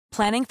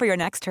Planning for your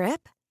next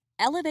trip?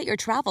 Elevate your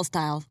travel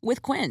style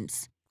with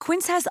Quince.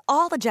 Quince has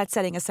all the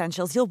jet-setting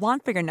essentials you'll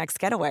want for your next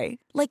getaway,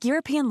 like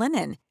European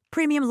linen,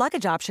 premium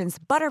luggage options,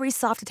 buttery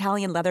soft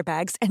Italian leather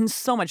bags, and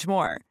so much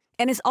more.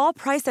 And is all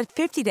priced at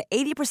 50 to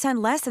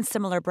 80% less than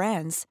similar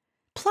brands.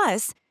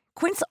 Plus,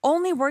 Quince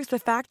only works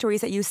with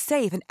factories that use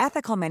safe and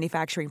ethical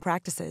manufacturing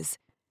practices.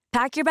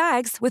 Pack your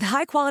bags with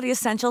high-quality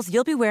essentials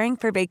you'll be wearing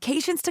for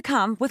vacations to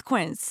come with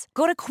Quince.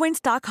 Go to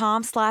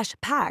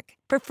quince.com/pack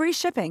for free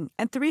shipping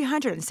and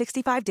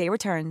 365-day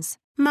returns.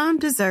 Mom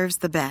deserves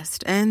the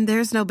best, and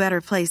there's no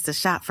better place to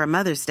shop for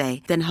Mother's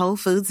Day than Whole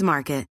Foods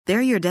Market.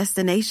 They're your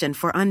destination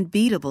for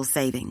unbeatable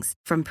savings,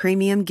 from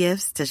premium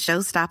gifts to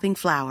show-stopping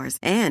flowers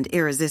and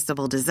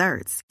irresistible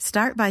desserts.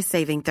 Start by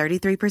saving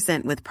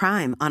 33% with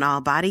Prime on all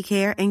body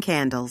care and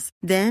candles.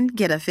 Then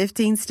get a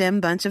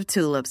 15-stem bunch of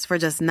tulips for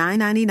just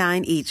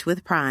 $9.99 each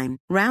with Prime.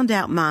 Round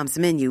out Mom's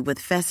menu with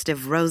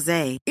festive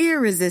rosé,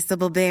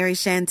 irresistible berry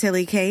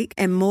chantilly cake,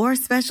 and more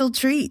special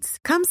treats.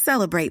 Come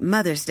celebrate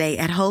Mother's Day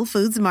at Whole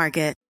Foods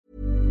Market.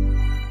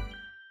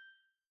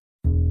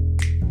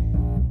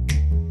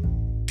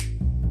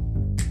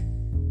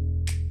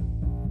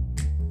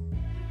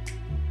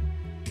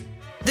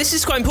 This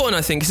is quite important,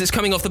 I think, because it's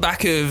coming off the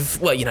back of,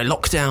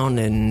 lockdown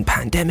and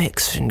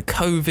pandemics and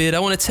COVID. I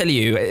want to tell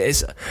you,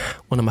 it's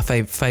one of my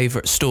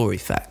favourite story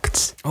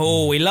facts.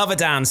 Oh, we love a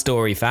Dan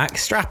story fact.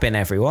 Strap in,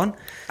 everyone.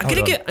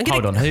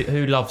 Hold on.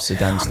 Who loves a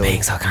Dan story?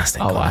 Being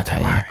sarcastic. Oh,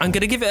 okay. I'm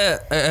going to give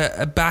it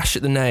a bash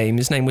at the name.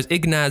 His name was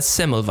Ignaz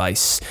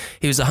Semmelweis.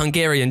 He was a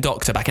Hungarian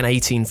doctor back in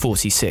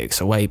 1846,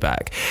 so way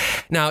back.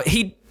 Now,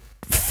 he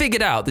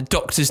figured out that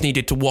doctors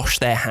needed to wash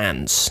their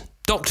hands.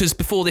 Doctors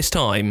before this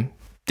time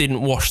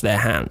didn't wash their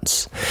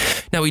hands.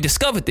 Now, he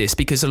discovered this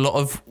because a lot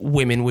of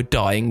women were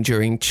dying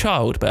during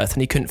childbirth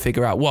and he couldn't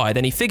figure out why.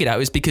 Then he figured out it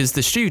was because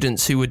the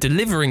students who were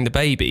delivering the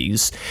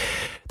babies,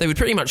 they would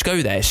pretty much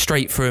go there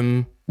straight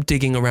from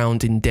digging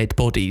around in dead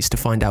bodies to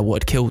find out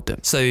what had killed them.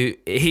 So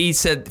he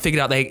figured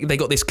out they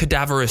got this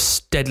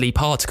cadaverous deadly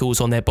particles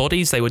on their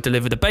bodies. They would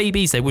deliver the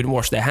babies, they wouldn't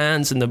wash their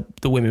hands, and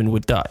the women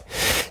would die.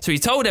 So he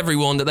told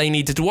everyone that they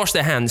needed to wash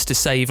their hands to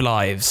save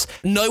lives.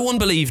 No one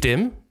believed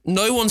him.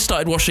 No one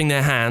started washing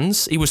their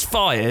hands. He was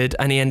fired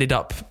and he ended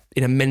up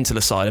in a mental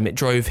asylum. It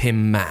drove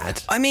him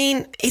mad. I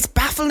mean, it's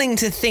baffling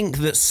to think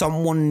that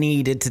someone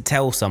needed to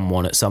tell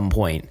someone at some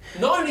point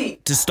Not only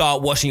to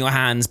start washing your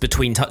hands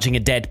between touching a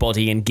dead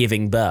body and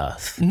giving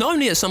birth. Not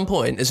only at some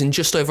point, as in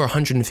just over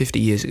 150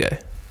 years ago.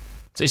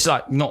 So it's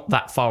like not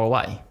that far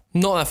away.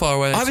 Not that far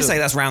away. I would say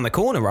that's round the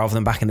corner rather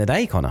than back in the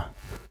day, Connor.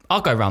 I'll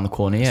go round the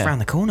corner, yeah. It's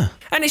round the corner.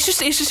 And it's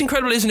just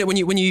incredible, isn't it? When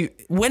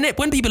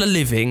people are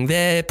living,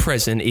 their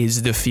present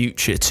is the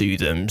future to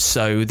them.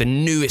 So the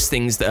newest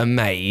things that are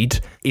made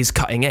is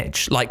cutting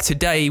edge. Like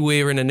today,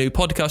 we're in a new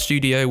podcast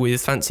studio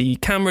with fancy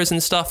cameras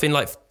and stuff. In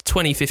like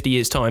 20, 50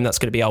 years' time, that's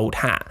going to be old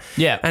hat.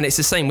 Yeah. And it's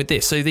the same with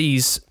this. So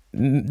these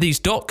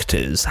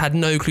doctors had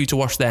no clue to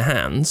wash their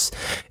hands.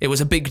 It was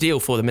a big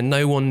deal for them, and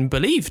no one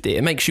believed it.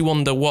 It makes you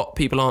wonder what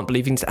people aren't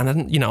believing. And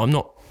I'm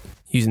not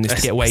using this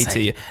to get way to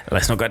you.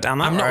 Let's not go down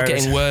that road. I'm not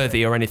getting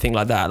worthy or anything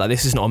like that. Like,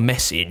 this is not a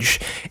message.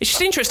 It's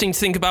just interesting to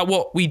think about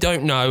what we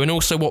don't know and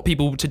also what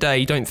people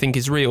today don't think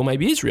is real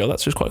maybe is real.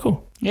 That's just quite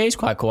cool. Yeah, it's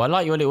quite cool. I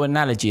like your little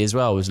analogy as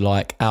well. It was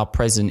like our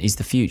present is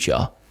the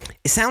future.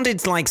 It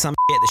sounded like some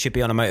shit that should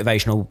be on a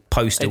motivational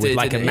poster with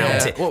like a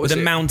mountain, with a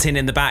mountain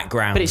in the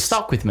background. But it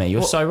stuck with me.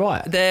 You're so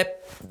right.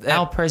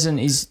 Our present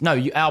is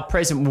our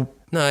present will.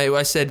 No,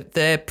 I said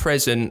their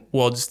present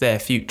was their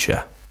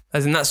future.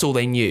 As in, that's all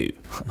they knew.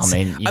 I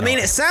mean,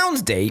 it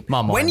sounds deep.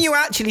 When you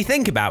actually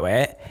think about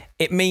it,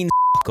 it means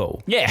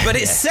all. Yeah. But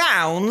it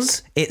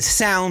sounds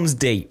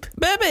deep.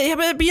 But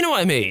you know what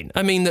I mean?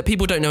 I mean that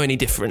people don't know any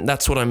different.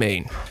 That's what I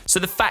mean.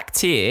 So the fact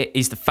here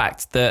is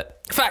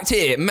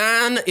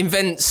man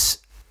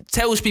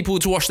tells people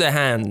to wash their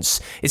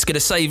hands. It's going to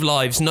save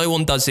lives. No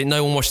one does it.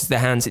 No one washes their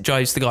hands. It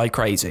drives the guy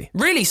crazy.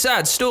 Really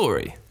sad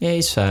story. Yeah,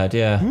 he's sad,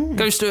 yeah.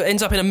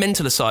 Ends up in a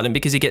mental asylum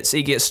because he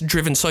gets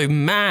driven so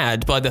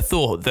mad by the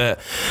thought that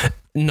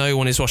no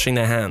one is washing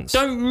their hands.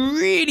 Don't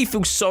really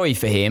feel sorry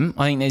for him.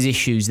 I think there's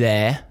issues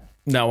there.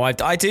 No,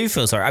 I do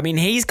feel sorry. I mean,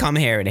 he's come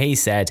here and he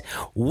said,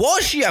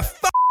 wash your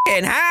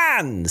fucking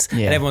hands.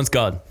 Yeah. And everyone's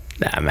gone,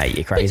 nah, mate,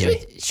 you're crazy.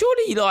 But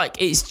surely,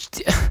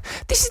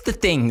 this is the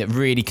thing that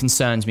really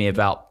concerns me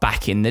about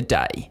back in the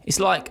day. It's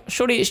like,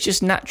 surely it's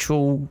just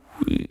natural,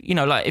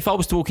 like if I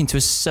was to walk into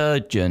a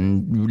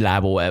surgeon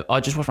lab or whatever,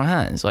 I'd just wash my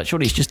hands. Like,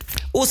 surely it's just...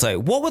 Also,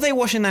 what were they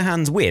washing their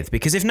hands with?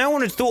 Because if no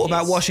one had thought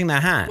about washing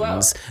their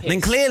hands, then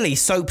clearly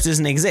soap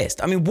doesn't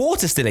exist. I mean,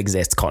 water still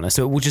exists, Connor,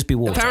 so it will just be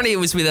water. Apparently it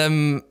was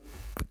with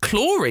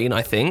chlorine,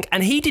 I think,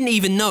 and he didn't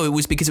even know it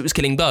was because it was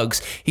killing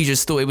bugs. He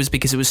just thought it was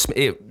because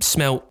it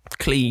smelled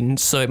clean,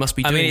 so it must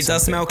be doing it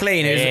does smell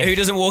clean. Yeah. Who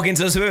doesn't walk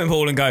into a swimming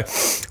pool and go,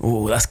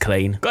 oh, that's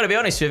clean? Gotta be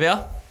honest with you,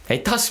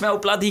 it does smell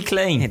bloody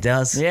clean. It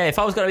does. Yeah, if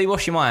I was going to be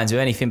washing my hands with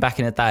anything back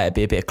in the day, it'd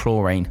be a bit of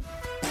chlorine.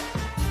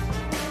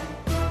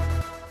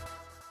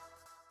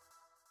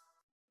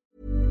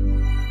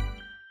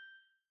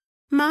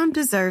 Mom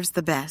Mom deserves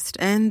the best,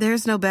 and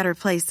there's no better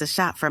place to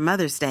shop for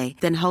Mother's Day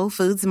than Whole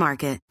Foods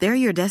Market. They're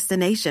your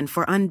destination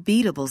for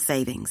unbeatable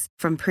savings,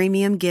 from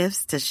premium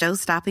gifts to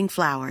show-stopping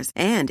flowers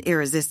and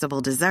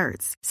irresistible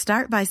desserts.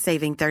 Start by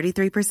saving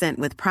 33%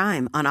 with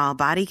Prime on all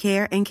body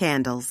care and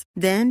candles.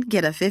 Then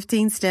get a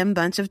 15-stem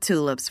bunch of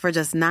tulips for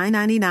just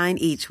 $9.99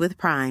 each with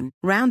Prime.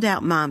 Round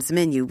out Mom's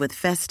menu with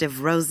festive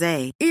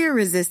rosé,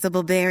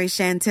 irresistible berry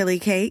chantilly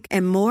cake,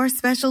 and more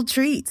special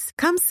treats.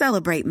 Come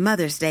celebrate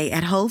Mother's Day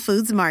at Whole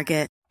Foods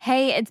Market.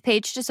 Hey, it's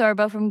Paige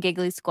DeSorbo from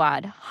Giggly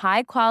Squad.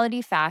 High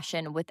quality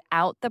fashion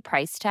without the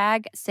price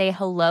tag. Say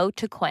hello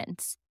to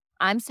Quince.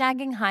 I'm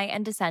snagging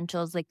high-end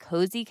essentials like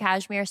cozy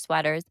cashmere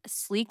sweaters,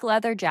 sleek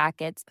leather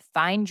jackets,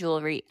 fine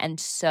jewelry, and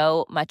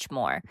so much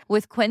more.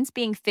 With Quince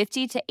being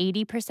 50 to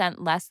 80%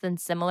 less than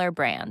similar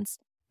brands.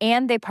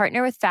 And they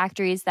partner with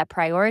factories that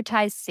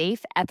prioritize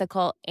safe,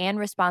 ethical, and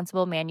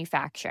responsible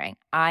manufacturing.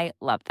 I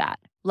love that.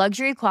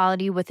 Luxury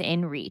quality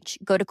within reach.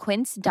 Go to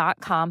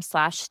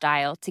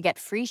quince.com/style to get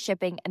free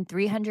shipping and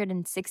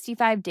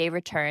 365-day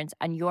returns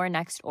on your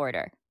next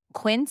order.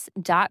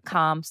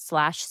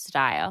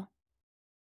 Quince.com/style.